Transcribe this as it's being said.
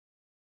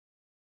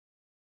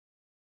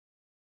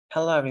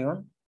Hello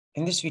everyone.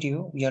 In this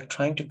video, we are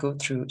trying to go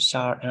through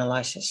SAR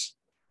analysis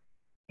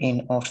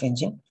in Auto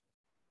Engine.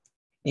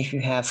 If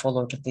you have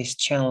followed this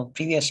channel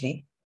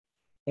previously,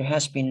 there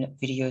has been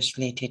videos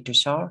related to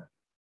SAR.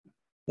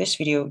 This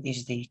video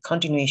is the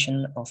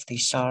continuation of the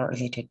SAR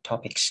related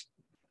topics.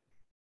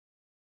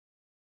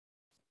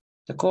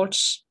 The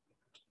codes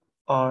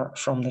are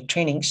from the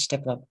trainings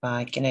developed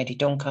by Gennadii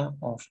Donchyts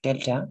of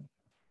Deltares.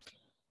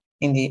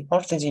 In the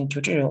Auto Engine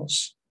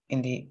tutorials,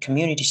 in the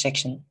community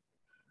section,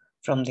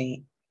 from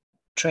the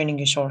training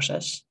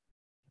resources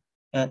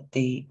at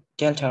the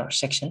Deltares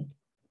section,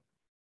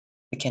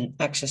 we can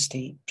access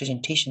the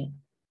presentation.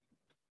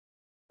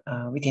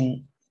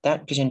 Within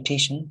that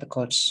presentation, the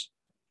codes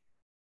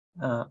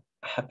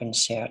have been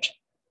shared.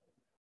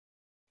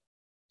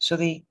 So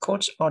the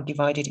codes are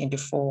divided into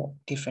 4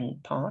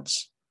 different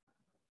parts.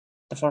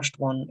 The first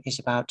one is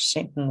about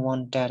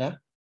Sentinel-1 data,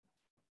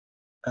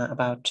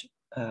 about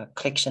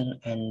collection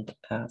and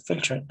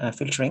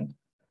filtering.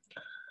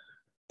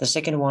 The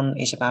second one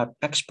is about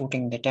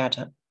exporting the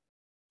data.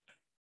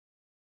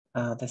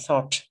 The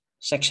third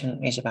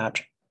section is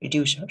about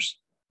reducers.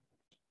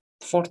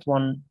 The fourth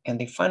one and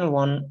the final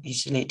one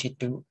is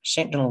related to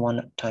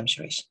Sentinel-1 time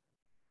series.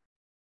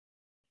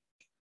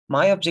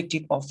 My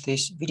objective of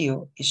this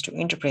video is to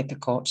interpret the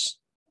codes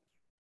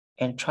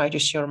and try to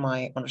share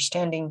my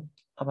understanding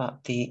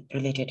about the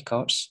related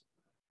codes.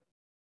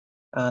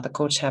 The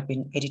codes have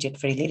been edited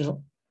very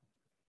little.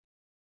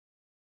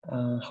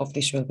 Hope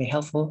this will be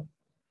helpful.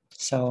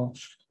 So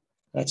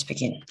let's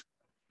begin.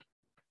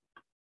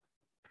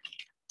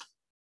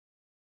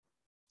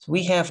 So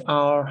we have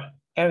our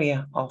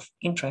area of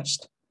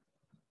interest,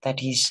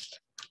 that is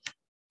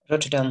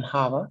Rotterdam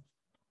Harbor.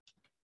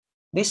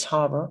 This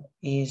harbor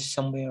is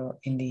somewhere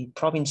in the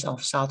province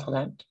of South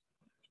Holland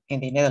in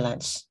the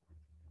Netherlands.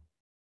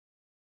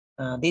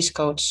 These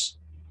codes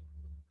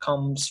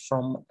comes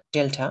from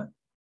Delta.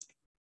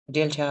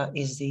 Delta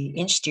is the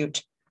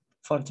institute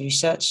for the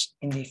research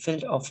in the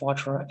field of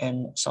water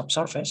and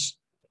subsurface.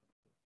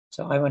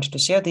 So I wanted to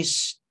share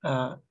this,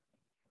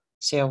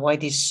 share why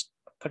this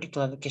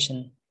particular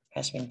location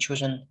has been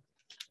chosen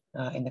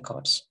in the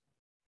codes.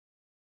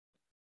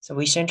 So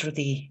we center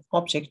the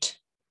object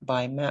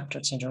by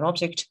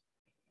map.centerObject.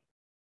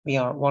 We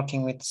are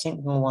working with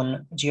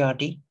Sentinel-1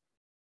 GRD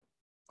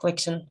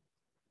collection,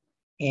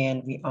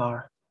 and we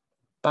are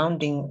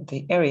bounding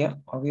the area,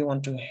 or we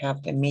want to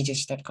have the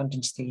images that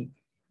contains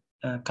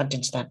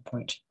that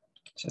point.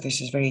 So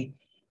this is very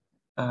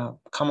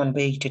common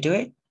way to do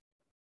it.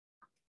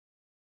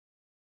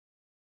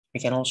 We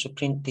can also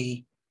print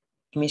the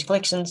image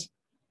collections,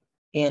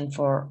 and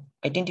for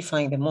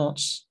identifying the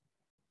modes,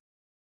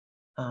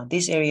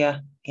 this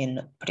area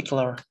in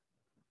particular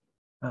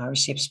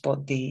receives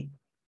both the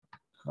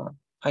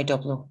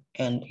IW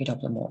and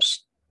EW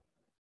modes.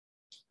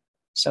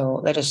 So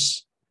let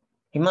us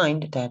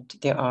remind that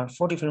there are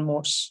 4 different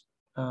modes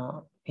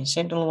in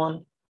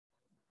Sentinel-1,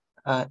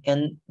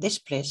 and this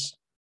place,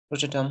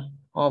 Rotterdam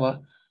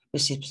Harbor,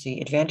 receives the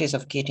advantage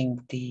of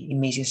getting the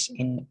images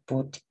in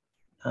both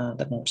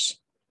the modes.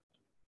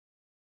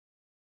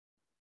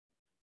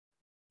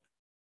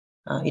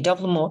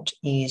 EW mode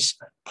is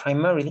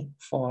primarily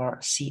for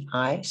sea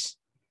ice,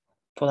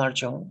 polar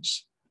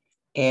zones,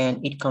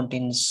 and it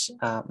contains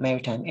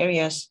maritime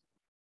areas.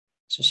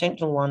 So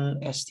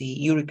Sentinel-1, as the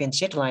European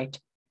satellite,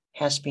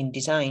 has been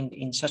designed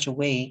in such a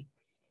way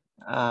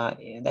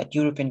that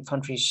European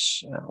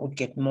countries would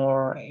get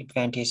more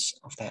advantage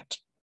of that.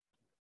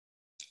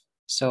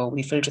 So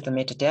we filter the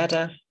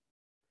metadata,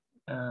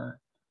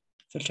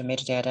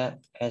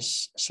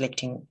 as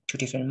selecting 2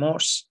 different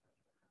modes.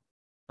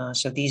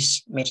 So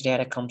these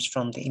metadata comes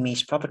from the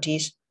image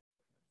properties.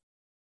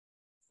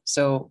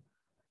 So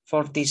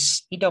for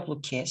this EW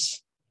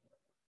case,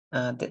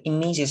 the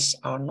images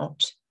are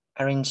not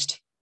arranged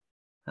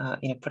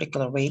in a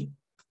particular way,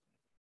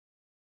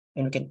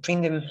 and we can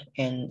print them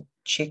and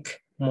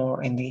check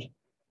more in the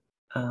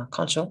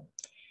console.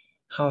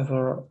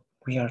 However,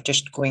 we are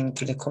just going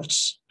through the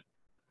codes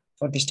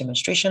for this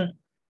demonstration.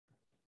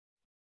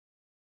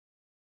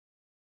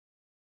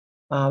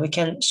 We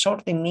can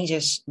sort the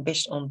images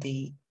based on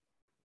the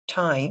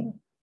time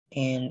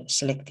and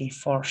select the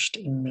first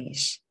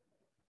image.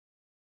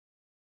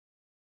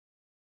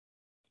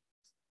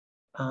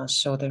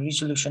 So the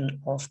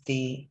resolution of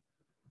the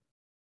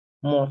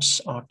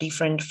modes are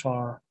different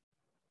for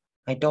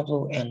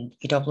IW and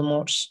EW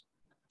modes,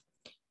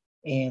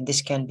 and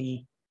this can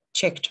be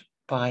checked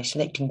by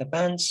selecting the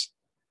bands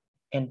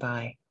and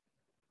by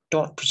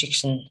dot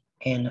projection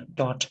and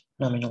dot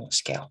nominal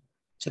scale.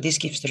 So this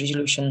gives the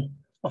resolution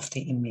of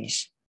the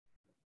image.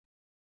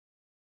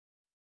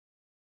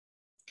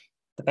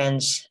 The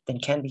bands then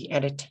can be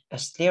added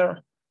as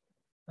layer.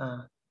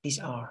 These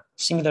are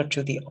similar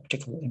to the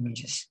optical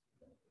images,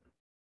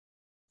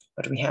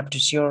 but we have to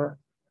share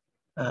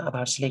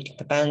about selecting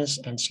the bands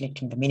and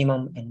selecting the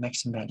minimum and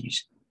maximum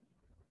values.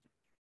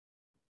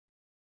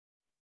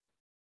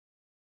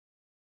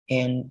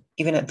 And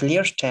even at the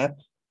layers tab,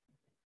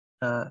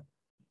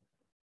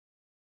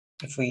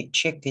 if we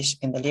check this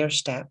in the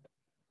layers tab,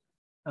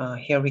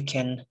 Here we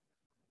can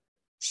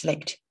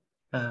select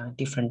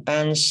different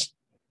bands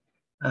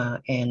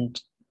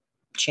and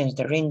change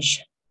the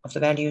range of the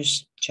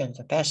values, change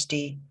the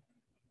opacity,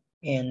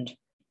 and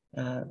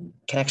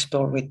can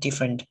explore with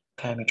different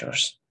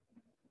parameters.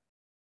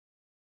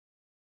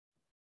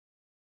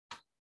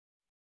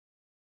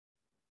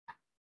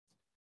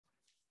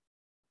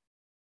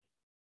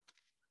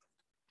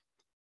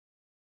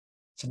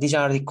 So these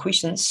are the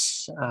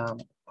questions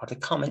or the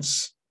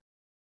comments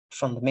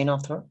from the main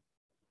author.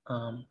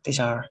 These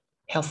are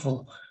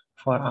helpful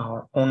for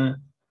our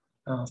own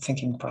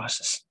thinking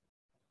process.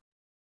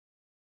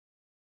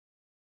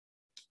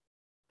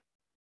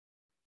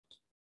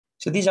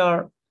 So these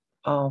are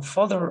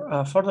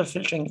further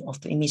filtering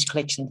of the image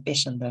collection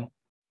based on the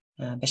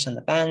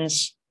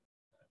bands,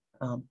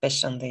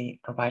 based on the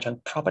vital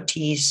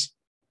properties,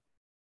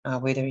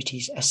 whether it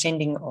is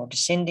ascending or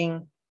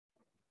descending.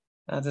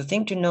 The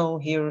thing to know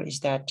here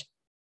is that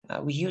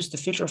we use the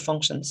filter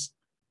functions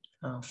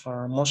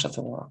for most of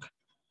the work.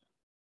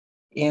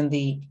 In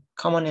the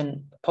common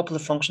and popular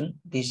function,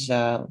 this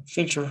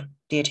filter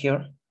date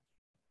here,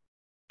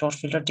 dot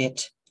filter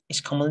date,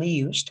 is commonly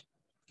used.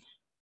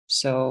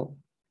 So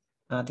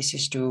this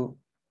is to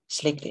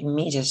select the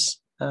images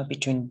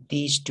between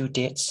these two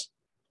dates.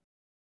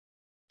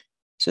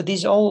 So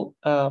these all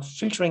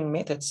filtering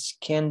methods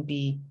can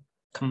be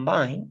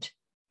combined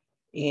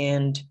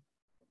and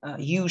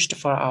used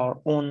for our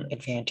own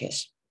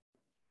advantage.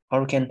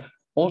 Or we can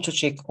also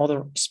check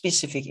other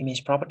specific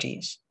image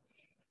properties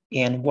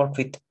and work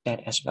with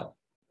that as well.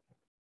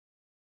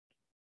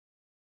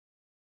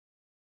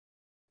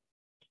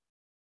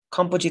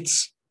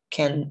 Composites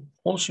can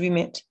also be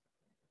made.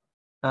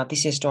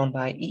 This is done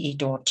by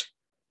ee.image.cet.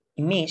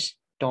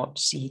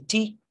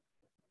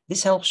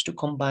 This helps to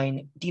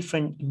combine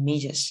different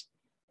images,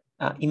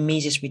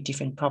 images with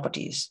different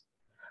properties,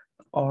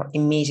 or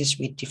images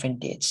with different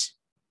dates.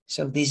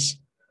 So these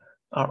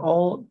are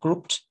all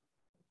grouped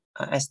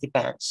as the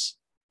bands.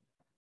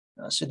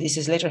 So this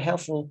is later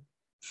helpful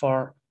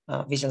for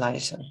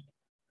visualization.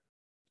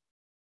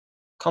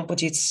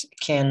 Composites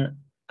can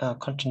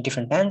contain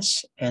different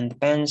bands, and the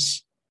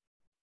bands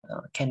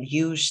can be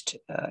used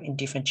in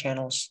different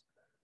channels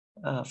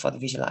for the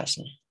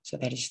visualization. So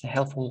that is the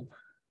helpful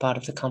part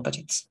of the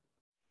composites.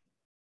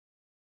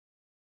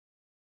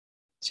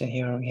 So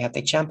here we have the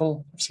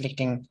example of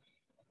selecting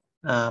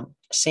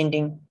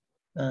ascending.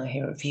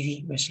 Here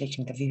VV, we're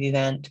selecting the VV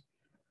band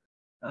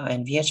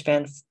and VH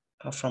band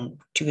from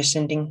 2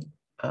 ascending,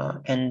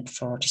 and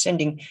for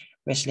descending,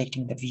 we're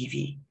selecting the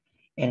VV,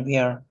 and we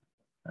are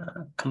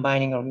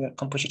combining, or we are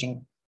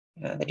compositing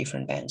the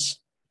different bands.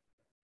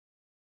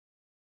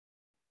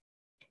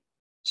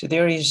 So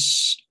there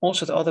is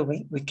also the other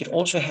way. We could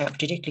also have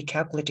directly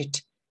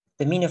calculated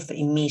the mean of the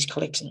image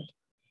collection.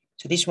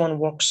 So this one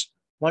works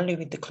only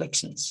with the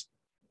collections,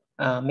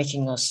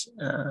 making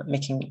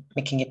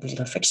it a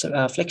little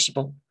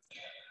flexible.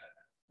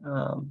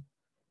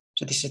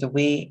 So this is the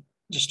way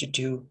just to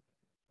do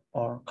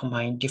or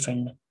combine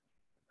different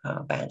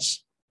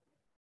bands.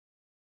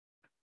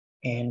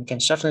 And we can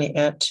certainly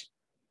add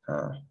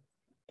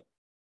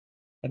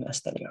them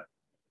as earlier.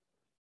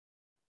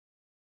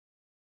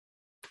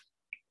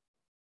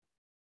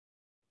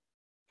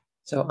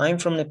 So I'm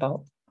from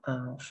Nepal.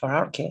 For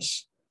our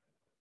case,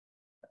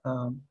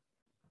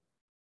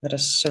 let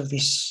us show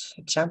this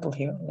example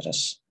here. Let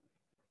us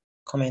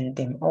comment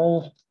them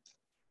all.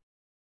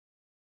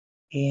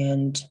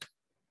 And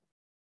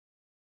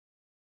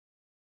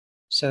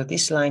so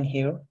this line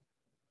here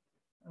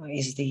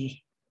is the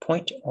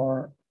point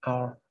or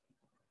our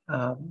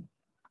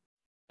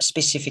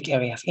specific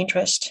area of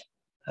interest.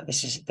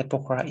 This is the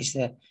Pokhara is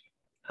the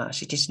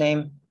city's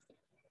name.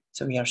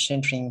 So we are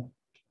centering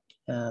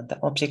the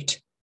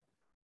object,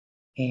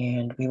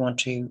 and we want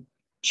to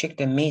check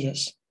the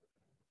images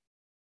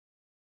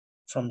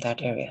from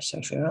that area. So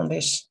if we run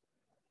this,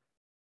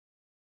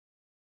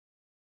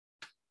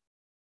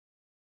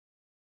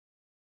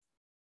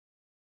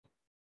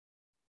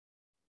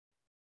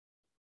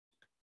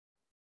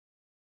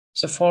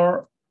 so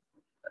for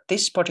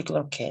this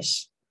particular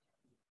case,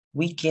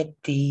 we get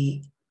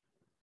the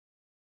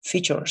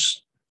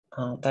features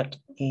that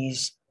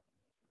is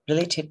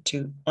related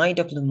to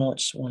IW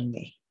modes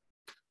only.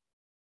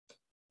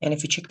 And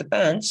if you check the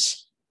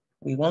bands,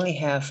 we only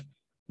have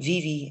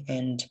VV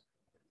and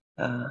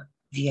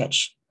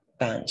VH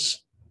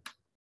bands.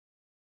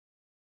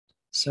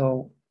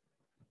 So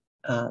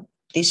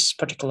this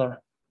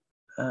particular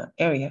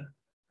area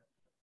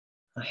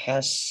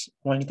has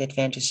only the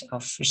advantage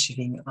of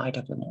receiving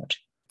IW mode.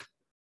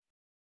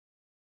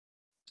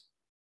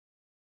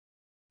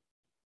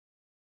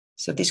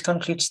 So this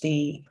concludes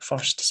the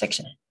first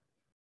section.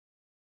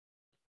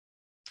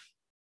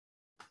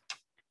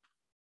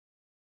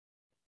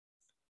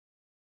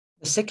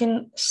 The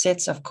second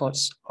sets of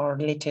codes are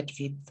related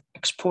with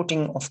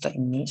exporting of the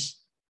image.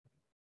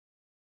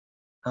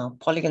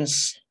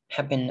 Polygons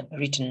have been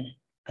written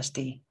as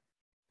the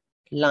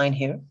line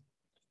here.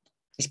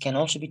 This can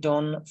also be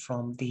done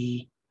from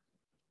the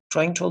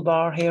drawing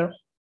toolbar here.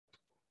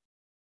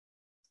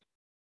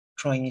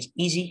 drawing is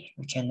easy.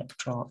 We can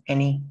draw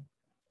any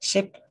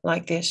shape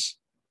like this.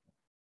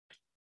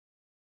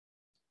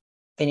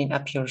 Then it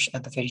appears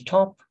at the very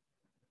top.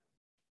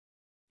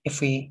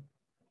 If we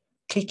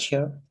click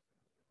here,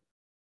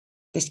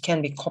 this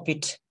can be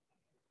copied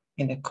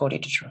in the code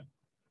editor.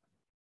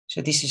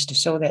 So this is to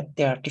show that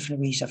there are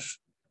different ways of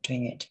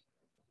doing it.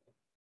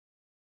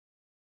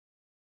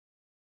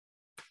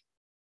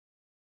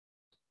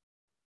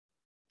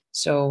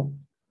 So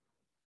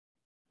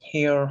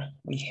here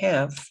we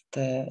have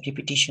the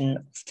repetition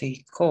of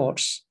the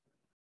codes,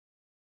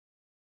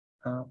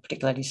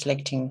 particularly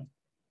selecting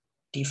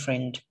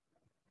different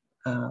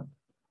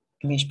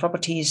image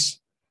properties,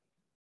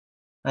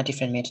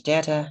 different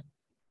metadata.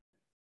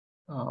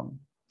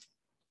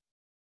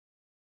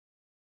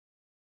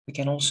 We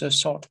can also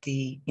sort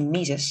the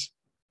images.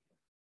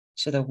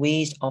 So the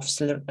ways of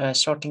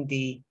sorting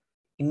the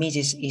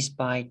images is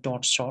by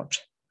dot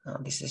sort.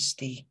 This is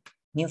the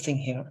new thing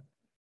here.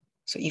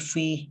 So if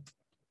we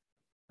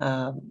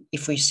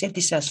set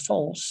this as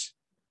false,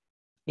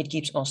 it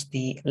gives us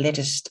the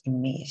latest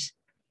image.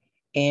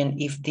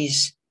 And if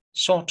this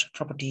sort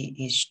property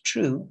is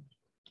true,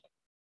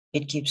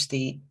 it gives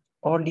the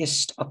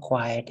earliest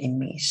acquired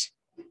image.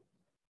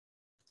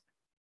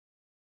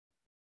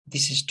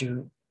 This is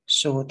to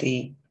show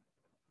the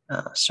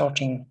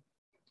sorting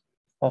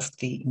of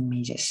the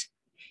images.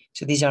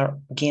 So these are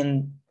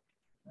again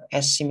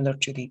as similar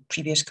to the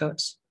previous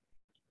codes.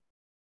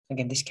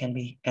 Again, this can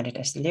be added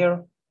as the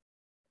layer.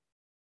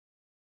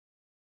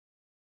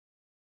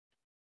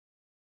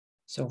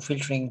 So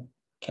filtering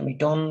can be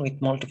done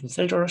with multiple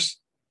filters.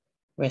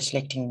 We're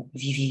selecting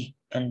VV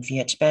and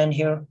VH band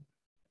here.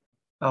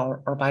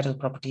 Our orbital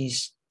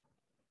properties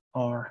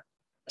are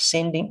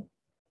ascending,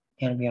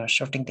 and we are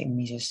sorting the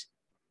images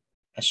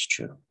as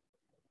true.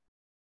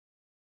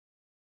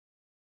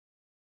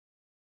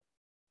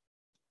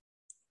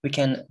 We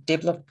can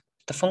develop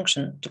the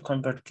function to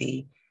convert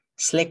the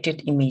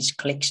selected image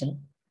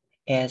collection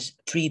as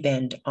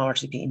 3-band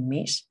RGB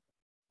image.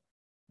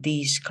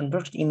 These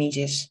converted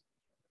images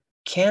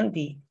can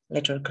be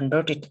later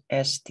converted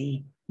as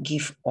the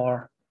GIF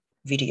or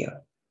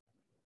video.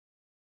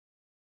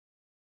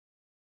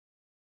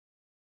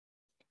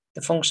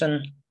 The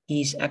function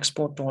is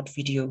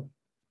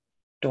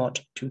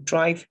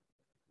export.video.toDrive,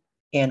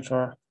 and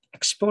for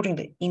exporting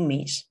the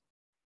image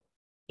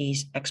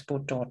is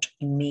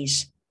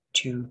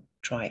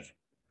export.image.toDrive.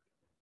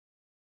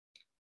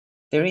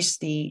 There is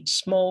the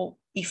small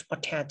if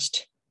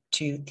attached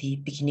to the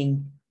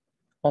beginning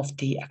of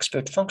the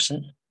export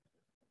function.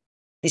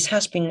 This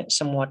has been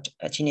somewhat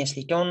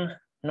geniusly done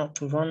not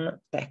to run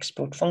the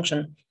export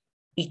function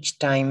each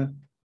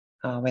time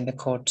when the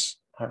codes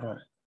are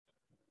run.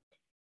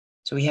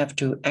 So we have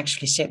to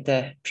actually set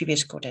the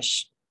previous code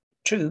as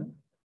true,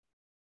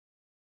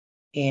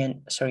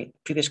 and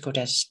previous code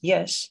as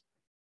yes,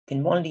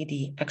 then only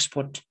the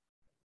export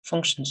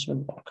functions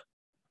will work.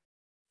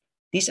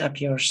 This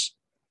appears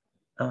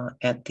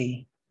at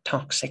the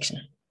talk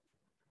section.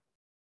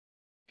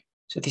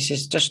 So this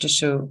is just to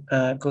show,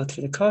 go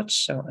through the code.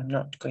 So I'm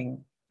not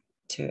going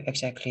to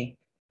exactly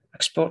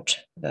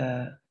export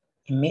the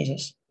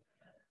images.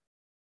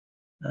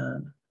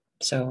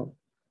 So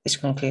this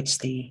concludes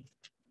the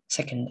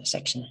second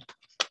section.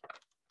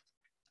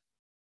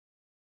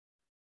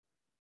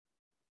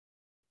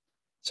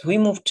 So we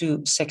move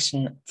to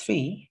section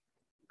 3.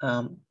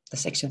 The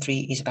section 3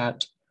 is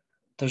about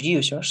the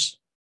users.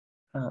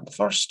 The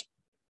first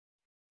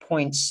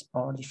points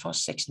or the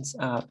first sections,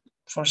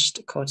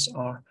 first codes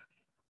are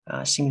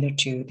similar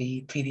to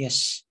the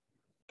previous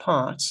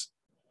parts.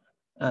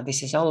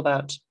 This is all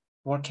about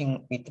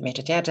working with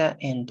metadata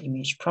and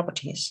image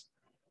properties.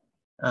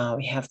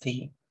 We have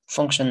the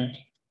function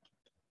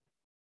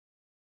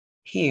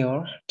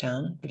here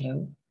down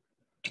below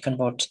to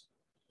convert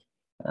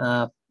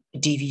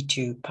dv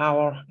to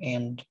power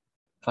and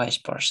vice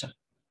versa.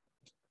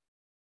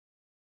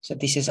 So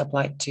this is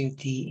applied to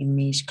the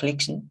image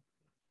collection.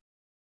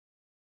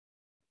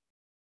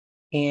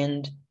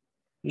 And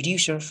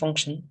reducer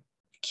function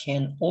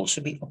can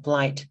also be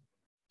applied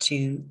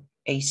to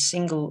a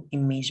single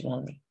image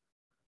only.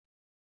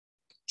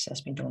 This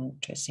has been done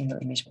to a single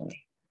image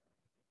only.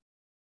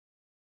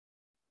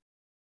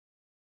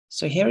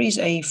 So here is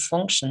a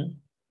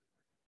function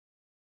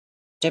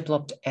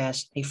developed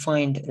as a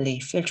find lay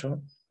filter.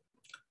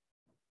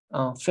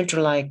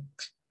 Filter like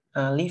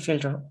lay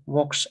filter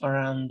works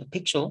around the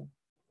pixel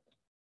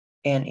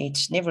and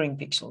its neighboring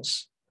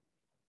pixels,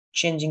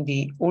 changing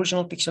the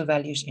original pixel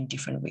values in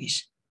different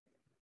ways.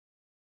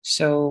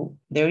 So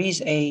there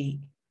is a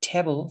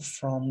table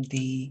from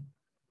the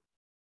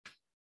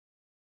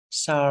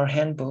SAR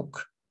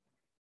handbook.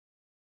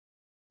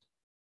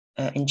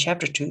 In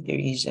chapter 2, there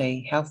is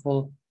a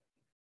helpful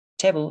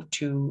table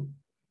to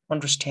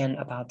understand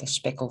about the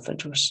Speckle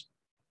filters.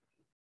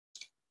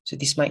 So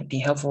this might be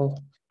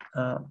helpful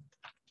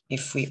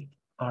if we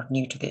are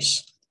new to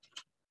this.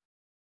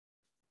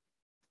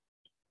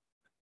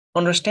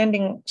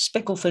 Understanding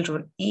Speckle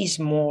filter is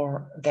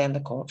more than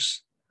the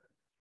course,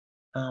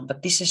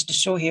 but this is to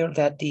show here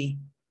that the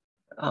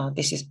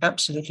this is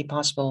absolutely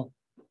possible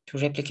to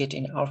replicate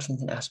in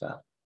Arthington as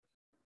well.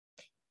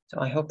 So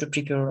I hope to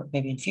prepare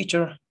maybe in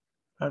future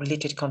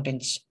related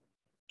contents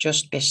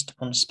just based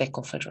on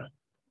Speckle filter.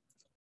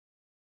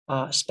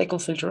 Speckle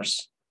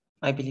filters,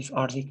 I believe,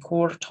 are the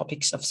core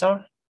topics of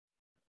SAR.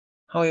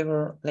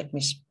 However, let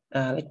me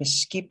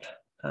skip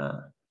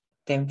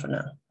them for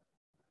now.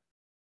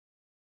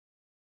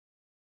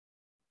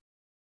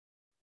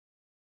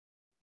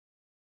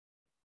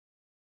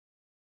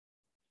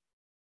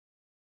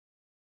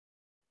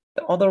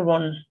 The other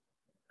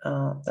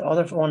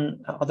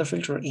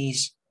filter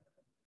is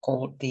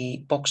called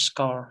the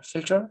boxcar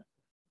filter.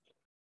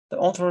 The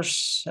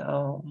authors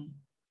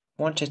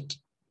wanted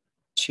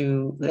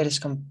to let us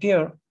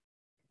compare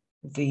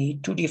the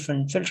two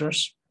different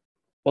filters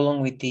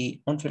along with the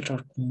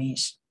unfiltered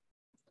image.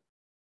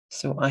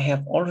 So I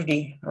have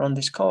already run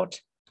this code.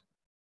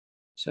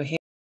 So here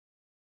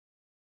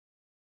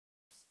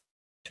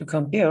to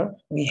compare,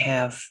 we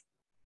have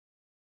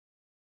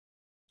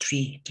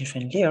three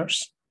different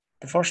layers.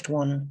 The first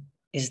one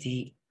is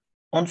the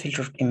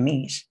unfiltered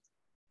image.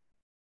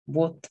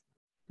 Both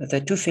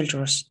the two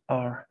filters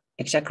are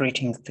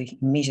exaggerating the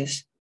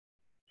images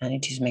and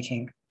it is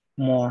making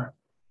more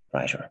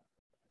brighter.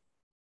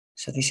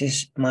 So this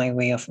is my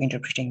way of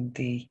interpreting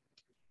the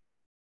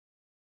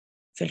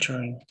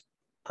filtering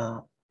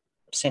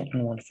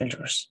Sentinel-1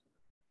 filters.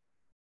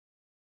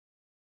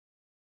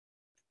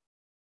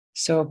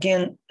 So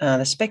again,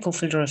 the Speckle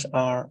filters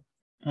are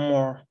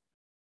more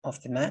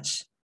of the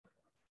match.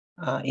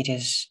 It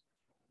is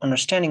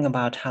understanding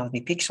about how the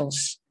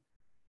pixels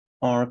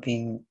are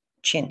being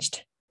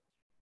changed.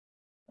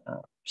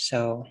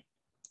 So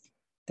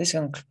this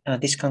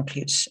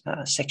concludes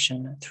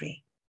section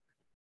 3.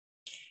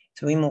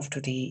 So we move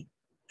to the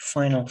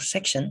final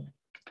section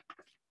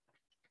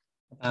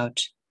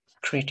about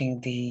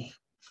creating the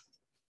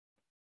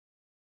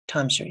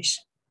time series.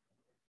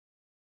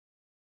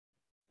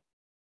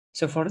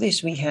 So for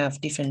this, we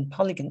have different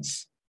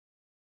polygons.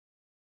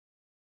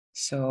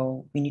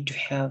 So we need to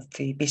have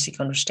the basic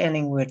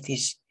understanding where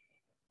these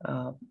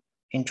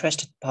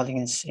interested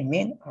polygons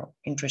remain or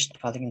interested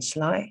polygons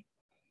lie.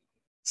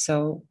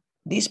 So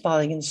these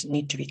polygons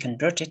need to be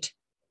converted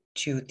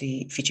to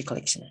the feature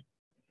collection.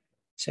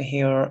 So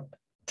here,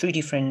 3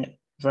 different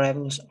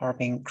variables are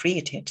being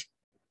created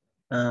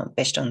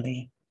based on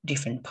the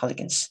different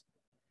polygons.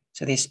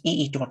 So this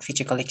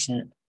ee.feature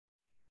collection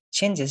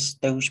changes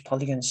those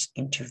polygons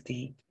into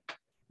the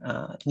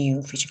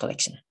new feature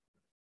collection.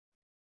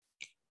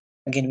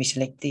 Again, we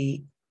select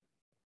the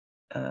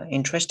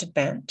interested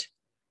band.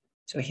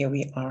 So here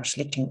we are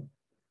selecting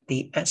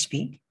the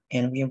SP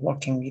and we are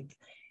working with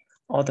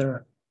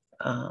other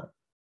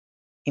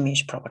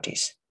image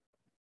properties.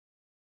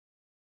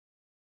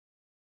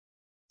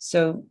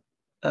 So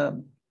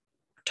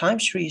time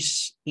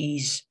series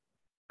is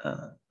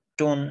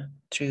done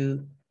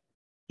through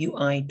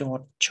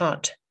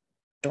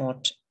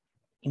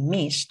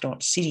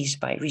ui.chart.image.series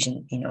by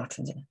region in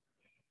Arthington.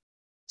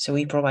 So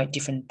we provide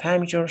different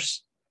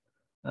parameters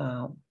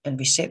and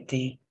we set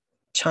the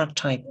chart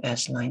type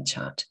as line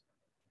chart.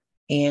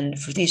 And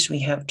for this, we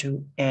have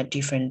to add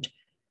different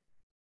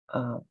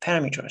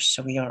parameters.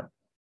 So we are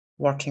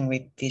working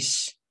with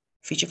this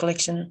feature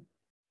collection.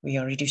 We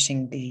are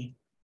reducing the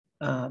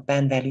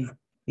band value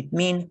with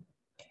mean.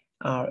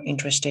 Our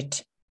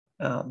interested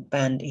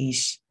band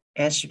is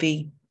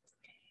SB.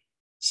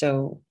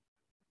 So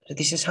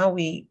this is how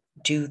we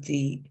do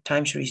the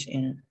time series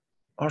in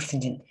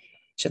Arthington.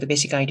 So the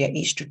basic idea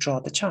is to draw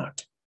the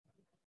chart.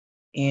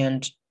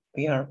 And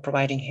we are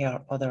providing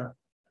here other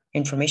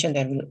information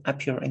that will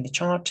appear in the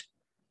chart.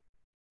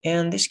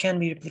 And this can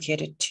be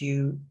replicated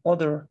to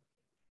other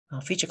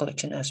feature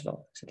collection as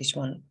well. So this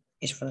one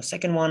is for the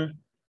second one.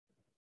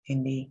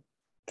 And the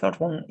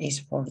third one is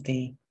for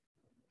the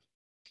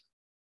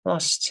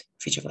last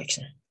feature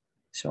collection.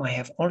 So I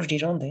have already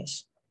done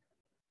this.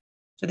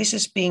 So this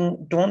is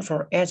being done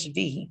for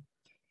SV,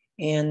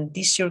 and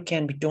this here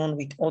can be done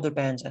with other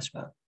bands as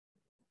well.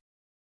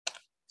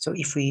 So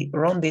if we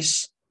run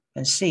this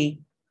and see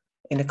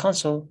in the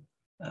console,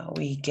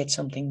 we get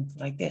something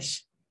like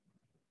this.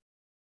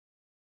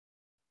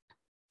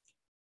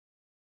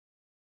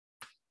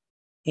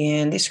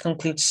 And this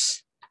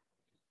concludes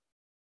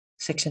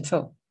section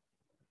 4.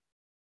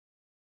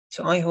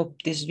 So I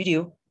hope this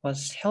video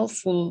was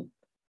helpful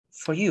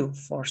for you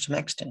for some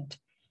extent.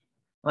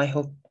 I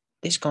hope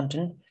this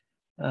content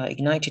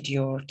ignited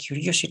your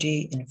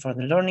curiosity in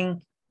further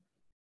learning.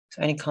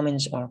 So any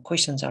comments or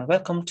questions are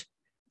welcomed.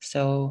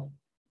 So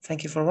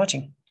thank you for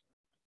watching.